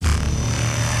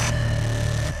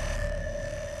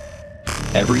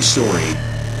Every story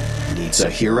needs a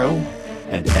hero,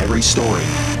 and every story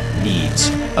needs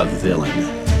a villain.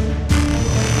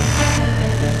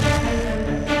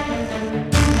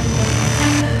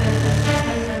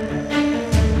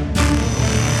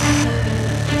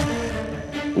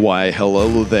 Why,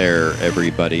 hello there,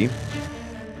 everybody.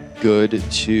 Good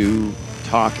to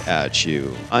talk at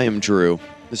you. I am Drew.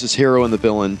 This is Hero and the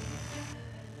Villain.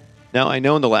 Now, I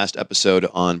know in the last episode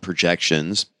on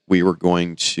projections, we were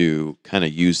going to kind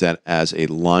of use that as a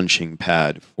launching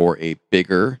pad for a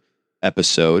bigger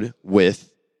episode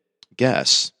with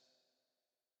guests.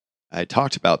 I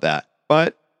talked about that,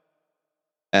 but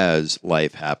as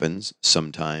life happens,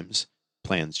 sometimes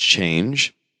plans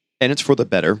change, and it's for the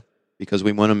better, because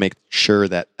we want to make sure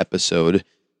that episode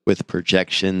with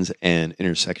projections and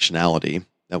intersectionality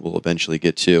that we'll eventually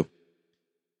get to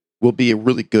will be a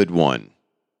really good one.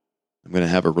 I'm going to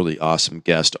have a really awesome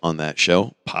guest on that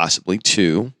show, possibly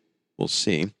two. We'll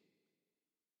see.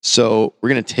 So we're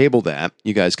going to table that.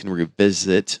 You guys can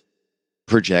revisit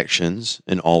projections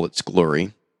in all its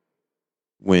glory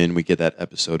when we get that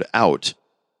episode out.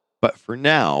 But for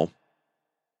now,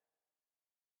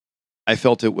 I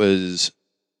felt it was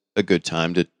a good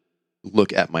time to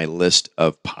look at my list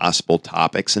of possible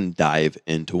topics and dive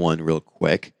into one real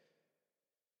quick.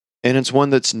 And it's one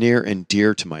that's near and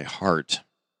dear to my heart.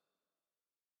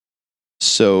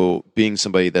 So, being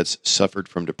somebody that's suffered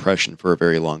from depression for a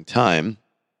very long time,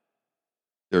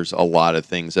 there's a lot of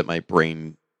things that my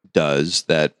brain does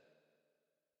that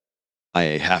I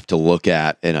have to look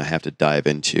at and I have to dive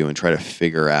into and try to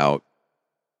figure out.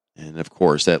 And of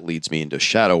course, that leads me into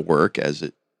shadow work, as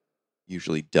it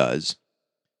usually does.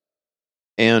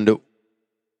 And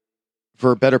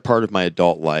for a better part of my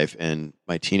adult life and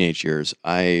my teenage years,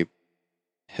 I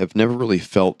have never really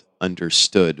felt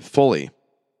understood fully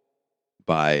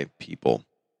by people.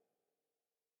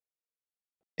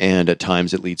 And at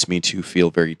times it leads me to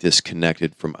feel very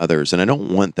disconnected from others. And I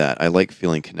don't want that. I like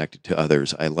feeling connected to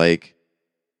others. I like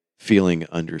feeling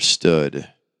understood.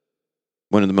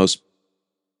 One of the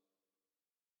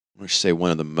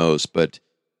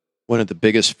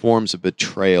biggest forms of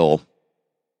betrayal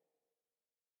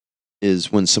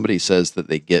is when somebody says that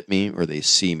they get me or they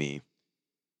see me,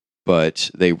 but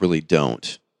they really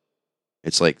don't.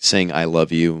 It's like saying I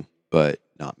love you, but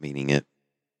not meaning it.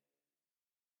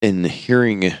 In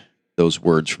hearing those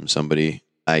words from somebody,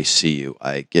 I see you,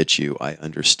 I get you, I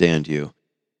understand you,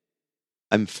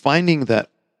 I'm finding that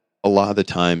a lot of the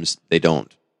times they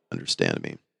don't understand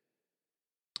me.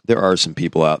 There are some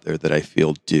people out there that I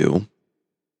feel do.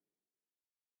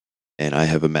 And I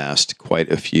have amassed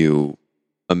quite a few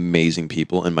amazing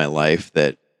people in my life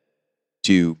that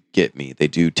do get me. They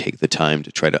do take the time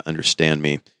to try to understand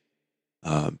me.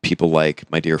 People like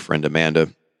my dear friend Amanda.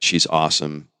 She's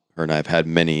awesome. Her and I have had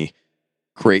many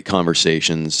great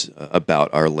conversations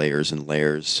about our layers and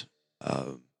layers.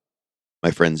 My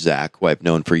friend Zach, who I've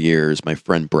known for years. My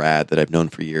friend Brad, that I've known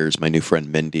for years. My new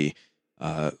friend Mindy,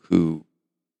 who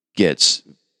gets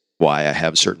why I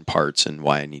have certain parts and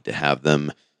why I need to have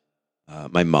them.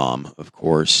 My mom, of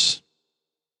course.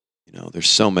 There's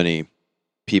so many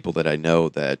people that I know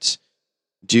that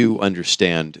do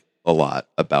understand a lot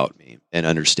about me and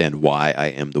understand why I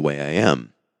am the way I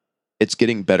am. It's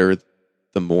getting better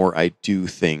the more I do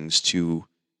things to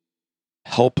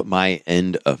help my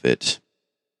end of it.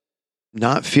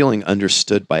 Not feeling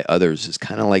understood by others is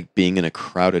kind of like being in a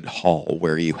crowded hall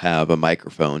where you have a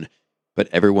microphone, but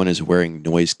everyone is wearing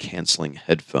noise-canceling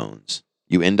headphones.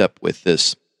 You end up with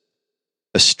this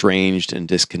estranged and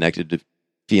disconnected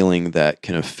feeling that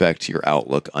can affect your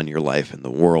outlook on your life and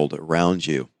the world around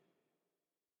you.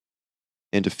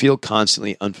 And to feel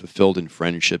constantly unfulfilled in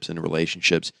friendships and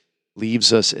relationships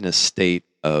leaves us in a state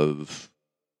of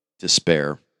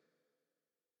despair.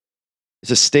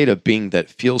 It's a state of being that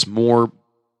feels more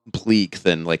bleak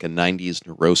than like a 90s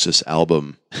Neurosis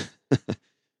album.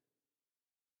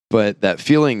 But that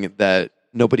feeling that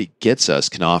nobody gets us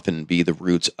can often be the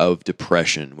roots of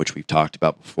depression, which we've talked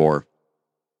about before.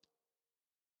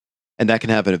 And that can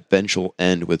have an eventual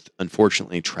end with,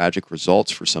 unfortunately, tragic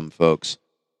results for some folks.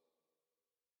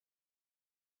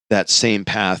 That same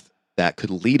path that could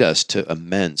lead us to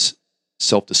immense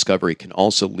self-discovery can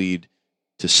also lead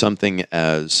to something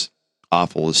as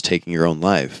awful as taking your own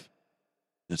life.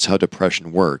 That's how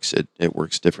depression works. It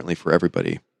works differently for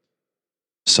everybody.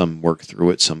 Some work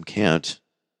through it, some can't.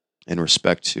 In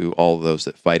respect to all of those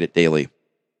that fight it daily,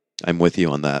 I'm with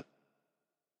you on that.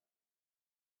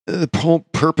 The whole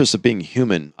purpose of being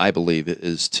human, I believe,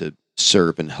 is to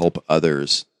serve and help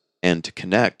others and to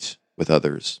connect with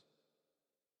others.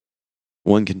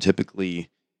 One can typically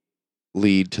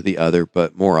lead to the other,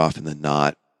 but more often than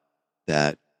not,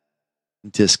 that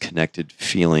disconnected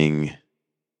feeling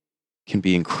can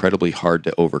be incredibly hard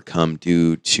to overcome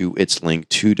due to its link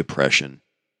to depression.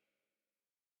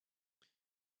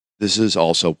 This is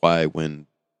also why when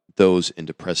those in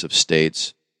depressive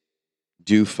states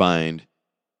do find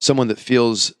someone that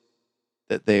feels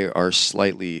that they are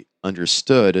slightly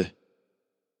understood,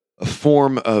 a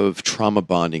form of trauma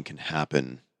bonding can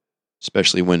happen,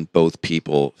 especially when both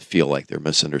people feel like they're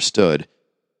misunderstood,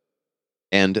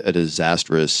 and a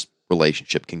disastrous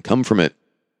relationship can come from it.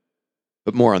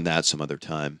 But more on that some other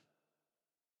time.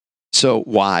 So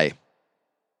why?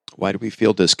 Why do we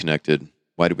feel disconnected?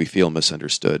 Why do we feel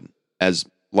misunderstood? As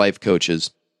life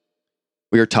coaches,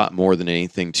 we are taught more than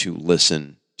anything to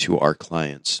listen to our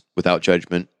clients without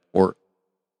judgment or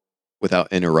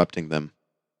without interrupting them.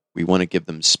 We want to give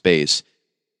them space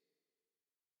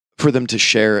for them to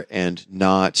share and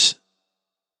not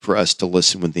for us to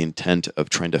listen with the intent of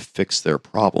trying to fix their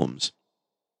problems.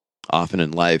 Often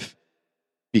in life,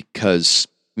 because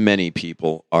many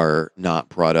people are not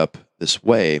brought up this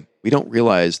way, we don't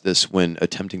realize this when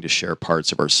attempting to share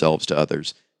parts of ourselves to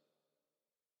others.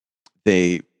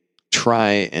 They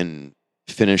try and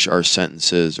finish our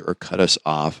sentences or cut us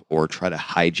off or try to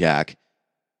hijack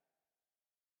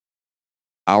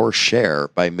our share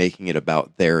by making it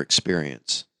about their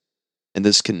experience. And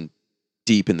this can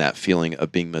deepen that feeling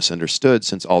of being misunderstood,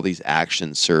 since all these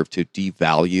actions serve to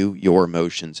devalue your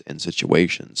emotions and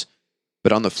situations.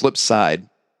 But on the flip side,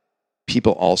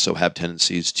 people also have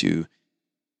tendencies to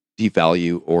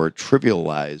devalue or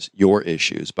trivialize your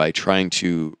issues by trying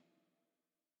to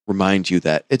remind you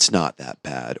that it's not that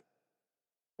bad,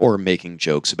 or making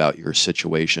jokes about your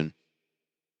situation.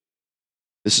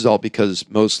 This is all because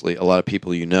mostly a lot of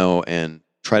people you know and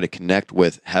try to connect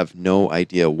with have no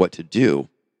idea what to do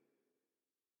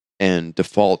and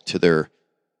default to their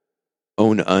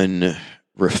own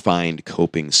unrefined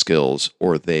coping skills,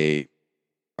 or they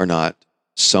are not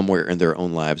somewhere in their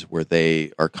own lives where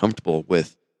they are comfortable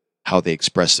with how they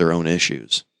express their own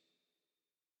issues.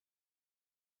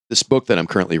 This book that I'm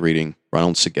currently reading,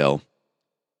 Ronald Siegel,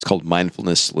 it's called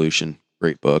Mindfulness Solution.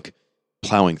 Great book.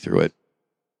 Plowing through it,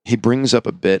 he brings up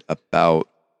a bit about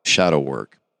shadow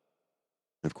work.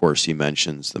 Of course, he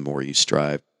mentions the more you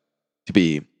strive to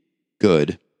be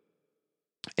good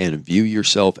and view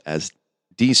yourself as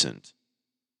decent,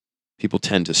 people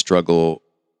tend to struggle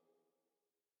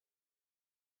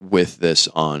with this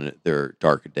on their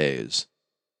dark days.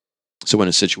 So when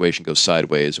a situation goes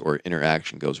sideways or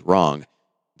interaction goes wrong,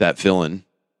 that villain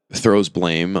throws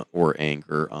blame or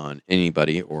anger on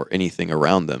anybody or anything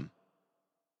around them.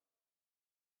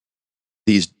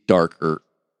 These darker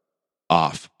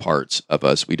off parts of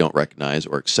us we don't recognize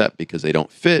or accept because they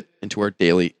don't fit into our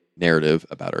daily narrative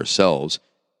about ourselves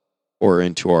or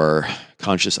into our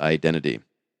conscious identity,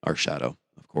 our shadow,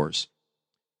 of course.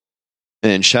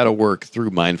 And shadow work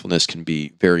through mindfulness can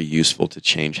be very useful to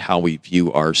change how we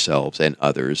view ourselves and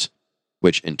others,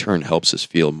 which in turn helps us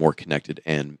feel more connected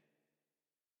and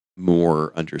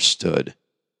more understood.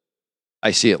 I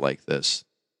see it like this.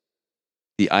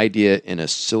 The idea in a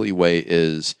silly way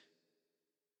is,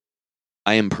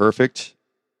 I am perfect,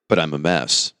 but I'm a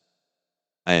mess.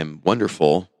 I am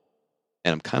wonderful,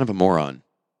 and I'm kind of a moron.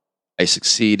 I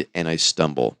succeed and I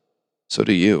stumble. So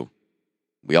do you.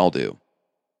 We all do.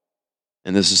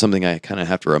 And this is something I kind of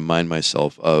have to remind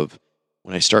myself of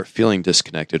when I start feeling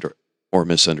disconnected or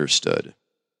misunderstood.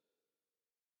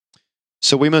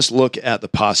 So we must look at the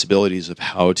possibilities of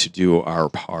how to do our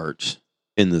part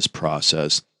in this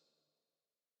process.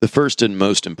 The first and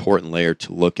most important layer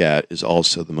to look at is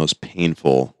also the most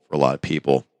painful for a lot of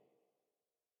people.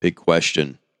 Big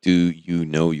question. Do you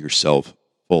know yourself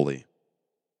fully?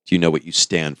 Do you know what you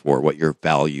stand for, what your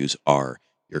values are,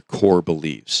 your core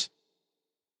beliefs?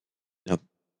 Now,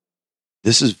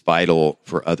 this is vital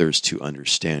for others to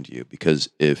understand you, because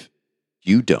if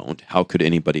you don't, how could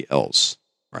anybody else,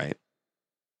 right?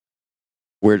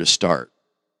 Where to start?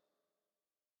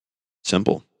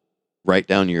 Simple. Write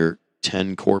down your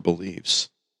 10 core beliefs.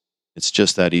 It's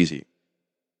just that easy.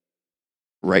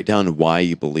 Write down why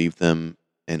you believe them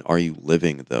and are you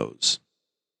living those?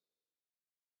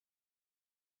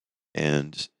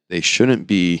 And they shouldn't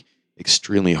be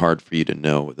extremely hard for you to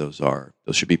know what those are.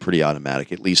 Those should be pretty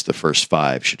automatic. At least the first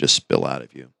 5 should just spill out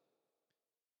of you.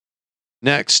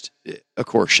 Next, of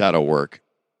course, shadow work,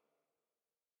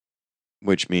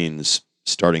 which means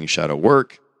starting shadow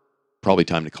work. Probably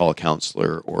time to call a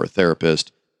counselor or a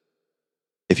therapist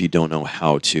if you don't know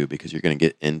how to, because you're going to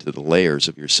get into the layers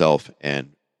of yourself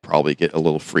and probably get a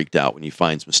little freaked out when you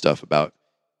find some stuff about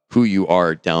who you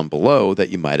are down below that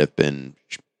you might have been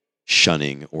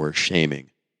shunning or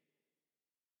shaming.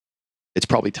 It's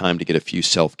probably time to get a few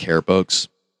self-care books.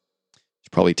 It's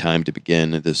probably time to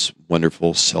begin this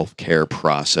wonderful self-care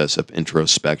process of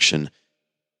introspection.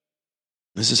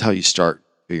 This is how you start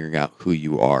figuring out who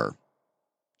you are.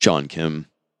 John Kim,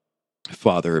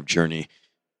 father of Journey,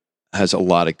 has a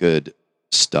lot of good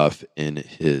stuff in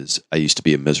his I Used to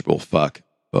Be a Miserable Fuck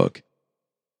book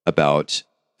about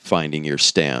finding your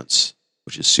stance,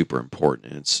 which is super important.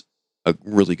 And it's a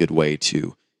really good way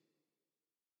to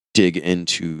dig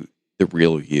into the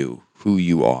real you, who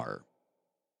you are,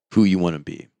 who you want to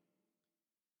be.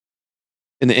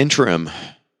 In the interim,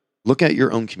 look at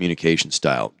your own communication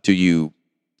style. Do you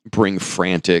bring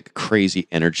frantic, crazy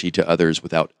energy to others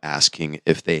without asking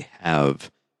if they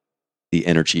have the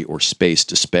energy or space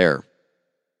to spare?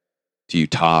 Do you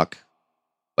talk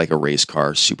like a race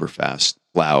car, super fast,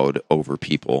 loud, over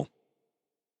people?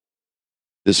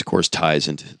 This, of course, ties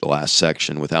into the last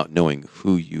section. Without knowing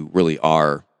who you really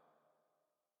are,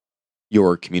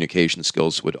 your communication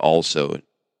skills would also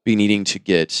be needing to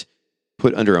get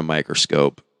put under a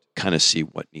microscope to kind of see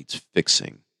what needs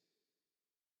fixing.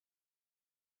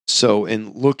 So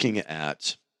in looking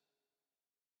at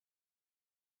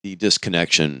the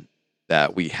disconnection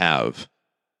that we have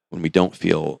when we don't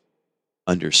feel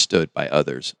understood by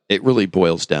others, it really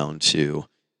boils down to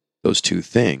those two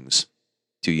things.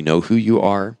 Do you know who you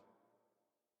are?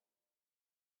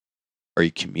 Are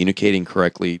you communicating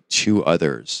correctly to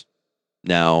others?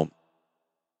 Now,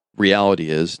 reality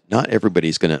is not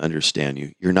everybody's going to understand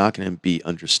you. You're not going to be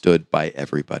understood by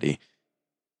everybody.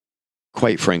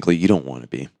 Quite frankly, you don't want to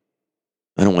be.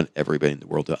 I don't want everybody in the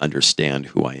world to understand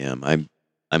who I am.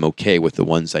 I'm okay with the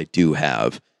ones I do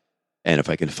have. And if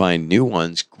I can find new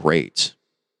ones, great.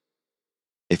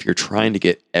 If you're trying to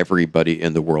get everybody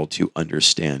in the world to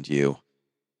understand you,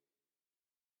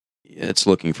 it's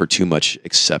looking for too much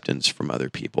acceptance from other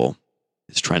people.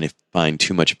 It's trying to find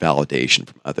too much validation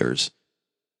from others.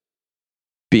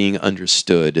 Being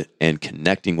understood and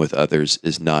connecting with others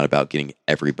is not about getting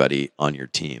everybody on your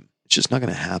team. It's just not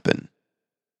going to happen.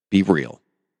 Be real.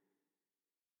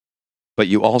 But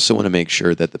you also want to make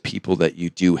sure that the people that you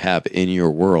do have in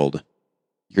your world,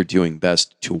 you're doing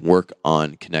best to work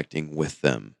on connecting with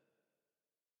them.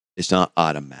 It's not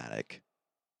automatic.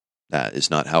 That is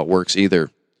not how it works either.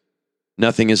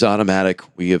 Nothing is automatic.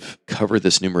 We have covered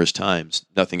this numerous times.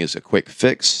 Nothing is a quick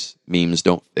fix. Memes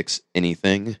don't fix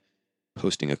anything.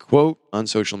 Posting a quote on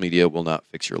social media will not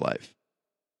fix your life.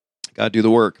 Got to do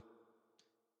the work.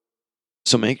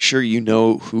 So make sure you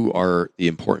know who are the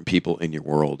important people in your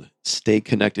world. Stay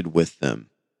connected with them.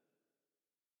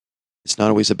 It's not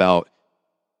always about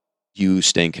you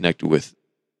staying connected with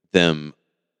them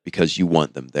because you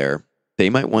want them there. They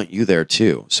might want you there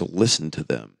too. So listen to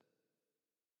them.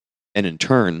 And in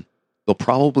turn, they'll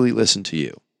probably listen to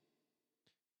you.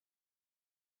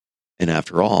 And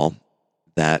after all,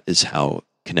 that is how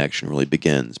connection really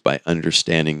begins, by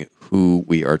understanding who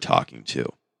we are talking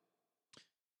to.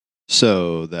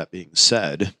 So that being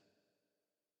said,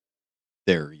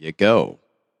 there you go.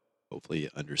 Hopefully you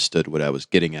understood what I was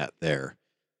getting at there.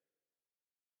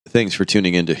 Thanks for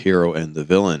tuning in to Hero and the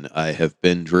Villain. I have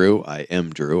been Drew. I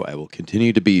am Drew. I will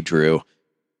continue to be Drew.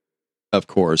 Of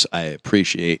course, I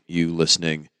appreciate you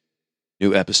listening.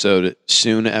 New episode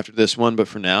soon after this one, but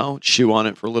for now, chew on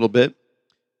it for a little bit.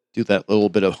 Do that little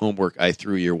bit of homework I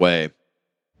threw your way.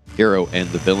 Hero and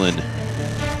the Villain.